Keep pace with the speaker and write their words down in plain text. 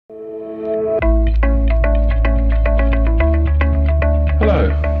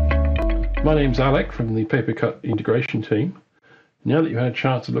my name's Alec from the PaperCut integration team. Now that you've had a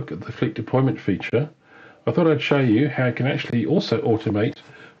chance to look at the fleet deployment feature, I thought I'd show you how you can actually also automate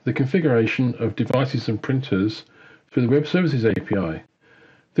the configuration of devices and printers through the Web Services API.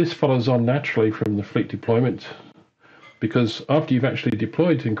 This follows on naturally from the fleet deployment, because after you've actually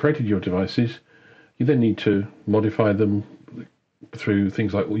deployed and created your devices, you then need to modify them through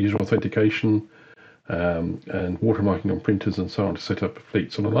things like user authentication and watermarking on printers and so on to set up a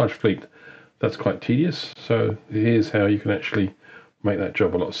fleet. So on a large fleet, that's quite tedious. So here's how you can actually make that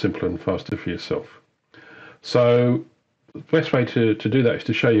job a lot simpler and faster for yourself. So the best way to do that is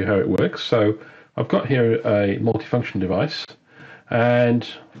to show you how it works. So I've got here a multifunction device, and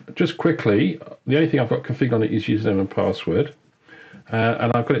just quickly, the only thing I've got configured on it is username and password,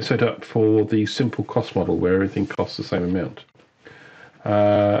 and I've got it set up for the simple cost model where everything costs the same amount.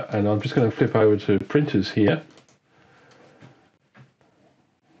 And I'm just going to flip over to printers here.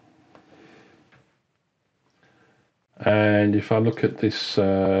 And if I look at this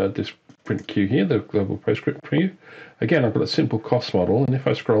this print queue here, the global PostScript preview, again I've got a simple cost model, and if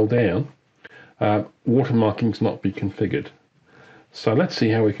I scroll down, watermarking's not be configured. So let's see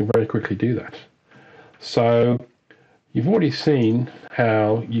how we can very quickly do that. So you've already seen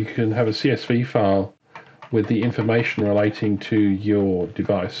how you can have a CSV file with the information relating to your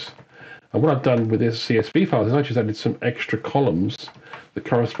device. And what I've done with this CSV file is I just added some extra columns that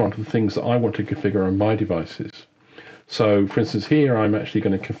correspond to the things that I want to configure on my devices. So for instance here I'm actually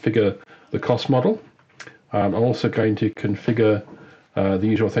going to configure the cost model. I'm also going to configure the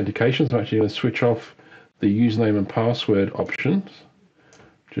user authentication. So I'm actually going to switch off the username and password options.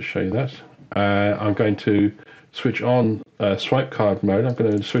 Just show you that. I'm going to switch on swipe card mode. I'm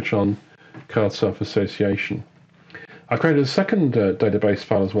going to switch on card self-association. I created a second database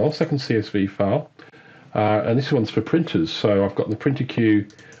file as well, second CSV file, and this one's for printers. So I've got the printer queue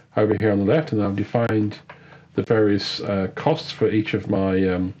over here on the left, and I've defined the various costs for each of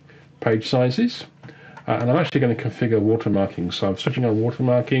my page sizes, and I'm actually going to configure watermarking. So I'm switching on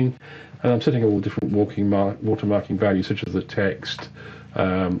watermarking, and I'm setting all the different watermarking values, such as the text,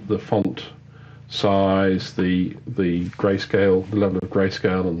 the font size, the grayscale, the level of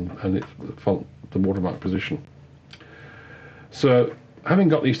grayscale, and the watermark position. So having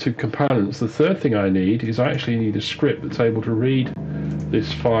got these two components, the third thing I need is I actually need a script that's able to read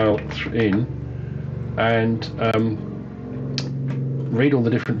this file in and read all the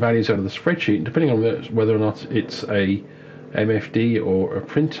different values out of the spreadsheet. And depending on whether or not it's a MFD or a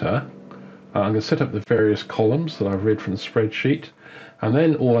printer, I'm going to set up the various columns that I've read from the spreadsheet. And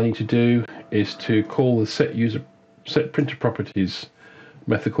then all I need to do is to call the set printer properties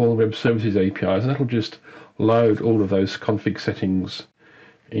method called Web Services APIs, and that'll just load all of those config settings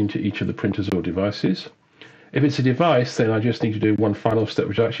into each of the printers or devices. If it's a device, then I just need to do one final step,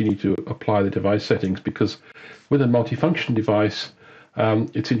 which I actually need to apply the device settings, because with a multifunction device,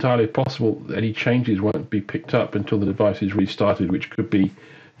 it's entirely possible that any changes won't be picked up until the device is restarted, which could be,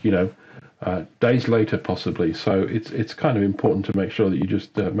 days later possibly. So it's kind of important to make sure that you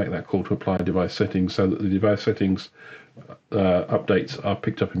just make that call to apply device settings so that the device settings updates are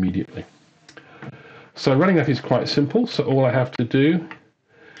picked up immediately. So running that is quite simple. So all I have to do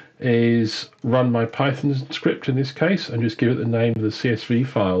is run my Python script in this case and just give it the name of the CSV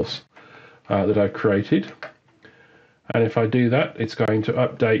files that I've created. And if I do that, it's going to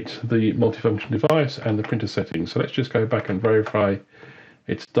update the multifunction device and the printer settings. So let's just go back and verify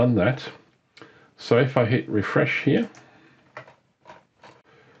it's done that. So if I hit refresh here,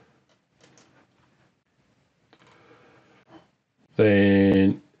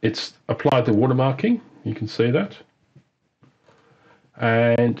 then it's applied the watermarking, you can see that.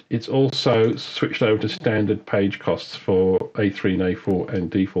 And it's also switched over to standard page costs for A3 and A4 and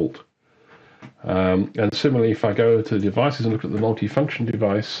default. And similarly, if I go to the devices and look at the multifunction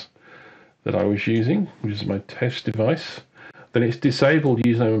device that I was using, which is my test device, then it's disabled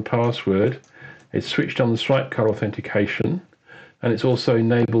username and password, it's switched on the swipe card authentication, and it's also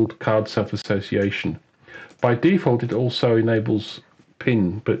enabled card self-association. By default, it also enables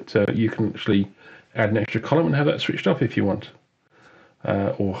PIN, but you can actually add an extra column and have that switched off if you want,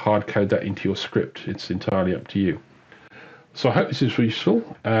 or hard code that into your script. It's entirely up to you. So I hope this is useful.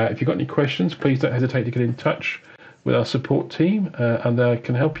 If you've got any questions, please don't hesitate to get in touch with our support team, and they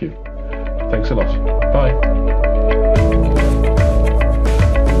can help you. Thanks a lot. Bye.